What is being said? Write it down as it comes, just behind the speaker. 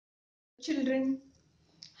Children,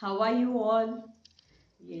 how are you all?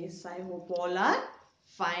 Yes, I hope all are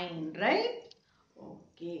fine, right?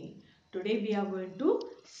 Okay, today we are going to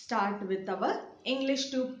start with our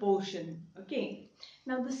English 2 portion. Okay,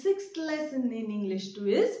 now the sixth lesson in English 2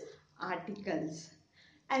 is articles.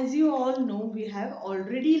 As you all know, we have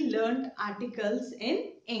already learned articles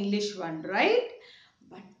in English 1, right?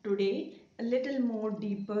 But today, a little more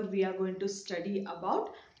deeper, we are going to study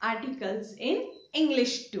about articles in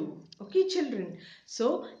English 2. Okay, children.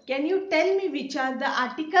 So, can you tell me which are the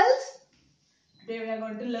articles? Today we are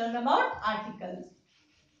going to learn about articles.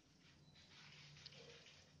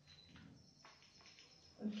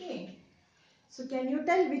 Okay. So, can you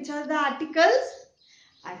tell which are the articles?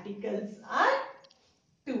 Articles are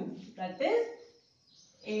two. That is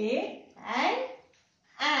a and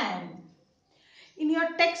an. In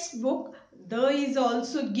your textbook, the is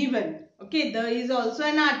also given. Okay, the is also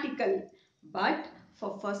an article. But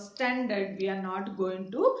for first standard, we are not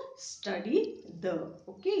going to study the.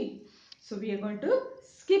 Okay, so we are going to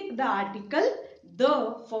skip the article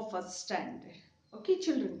the for first standard. Okay,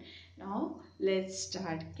 children. Now, let's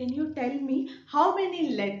start. Can you tell me how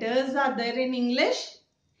many letters are there in English?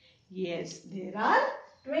 Yes, there are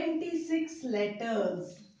 26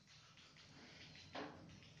 letters.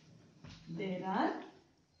 There are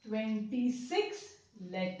 26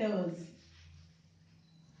 letters.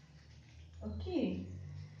 Okay.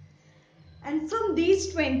 And from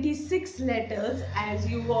these 26 letters, as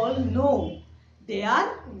you all know, they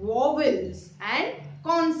are vowels and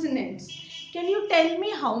consonants. Can you tell me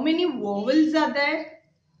how many vowels are there?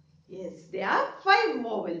 Yes, there are 5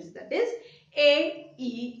 vowels. That is A,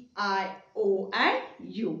 E, I, O and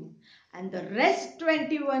U. And the rest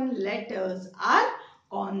 21 letters are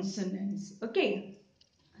consonants. Okay.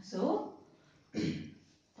 So,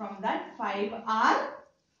 from that 5 are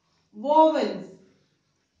vowels.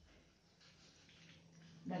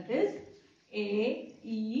 That is A,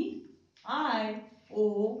 E, I,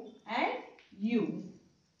 O and U.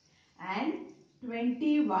 And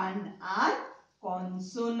 21 are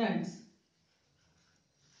consonants.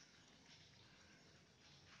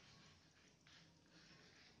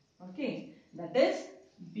 Okay. That is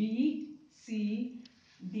B, C,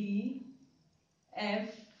 D, F,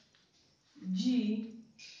 G,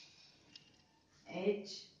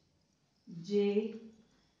 H, J,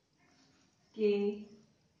 K,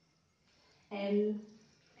 L,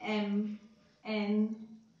 M, N,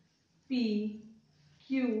 P,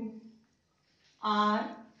 Q,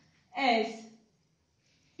 R, S,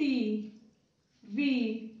 T,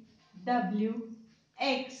 V, W,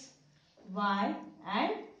 X, Y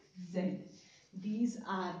and Z. These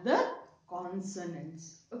are the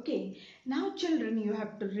consonants. Okay. Now children, you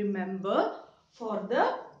have to remember for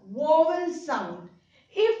the vowel sound.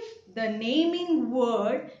 If the naming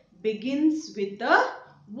word begins with a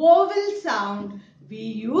vowel sound, we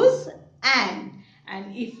use an.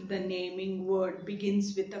 And if the naming word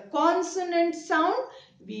begins with a consonant sound,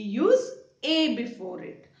 we use a before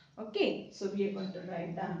it. Okay, so we are going to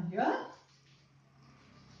write down here.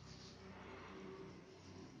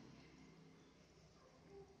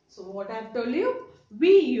 So what I have told you,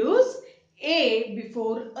 we use a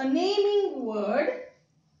before a naming word.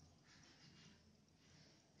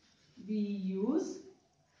 We use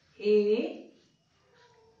a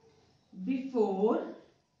before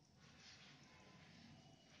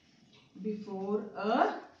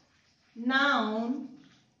a noun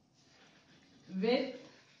with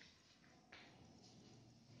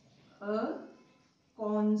a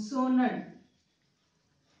consonant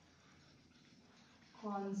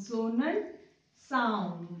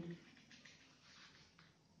sound.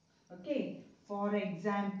 Okay, for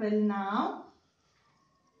example now,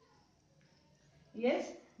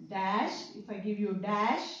 yes, dash, if I give you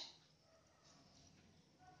dash,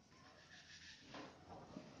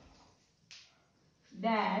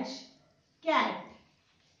 dash, cat.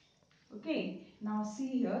 Okay, now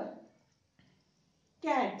see here,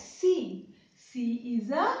 cat, C. C is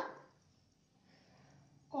a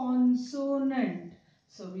consonant.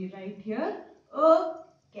 So we write here a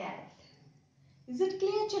cat. Is it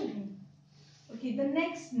clear, children? Okay, the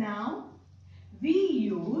next now we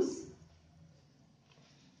use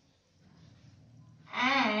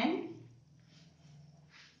an.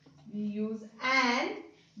 We use an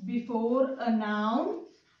before a noun.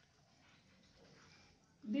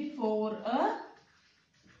 Before a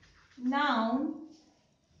noun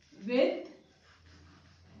with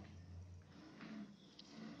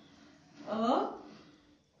a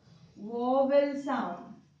vowel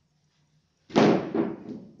sound.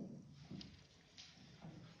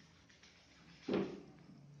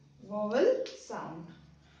 Vowel sound.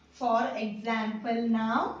 For example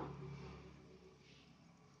now,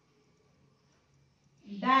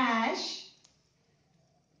 dash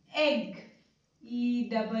egg,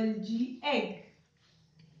 E-double-G, egg.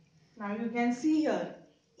 Now you can see here,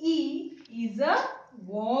 E is a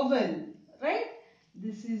vowel, right?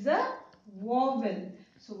 This is a vowel.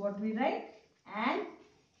 So what we write? An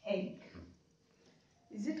egg.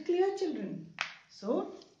 Is it clear, children?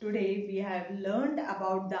 So today we have learned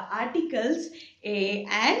about the articles a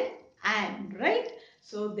and an, right?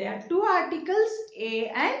 So there are two articles, a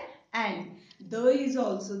and an. The is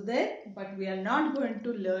also there, but we are not going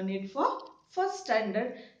to learn it for first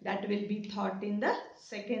standard. That will be taught in the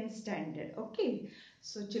second standard. Okay.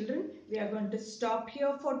 So children, we are going to stop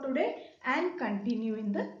here for today and continue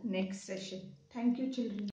in the next session. Thank you, children.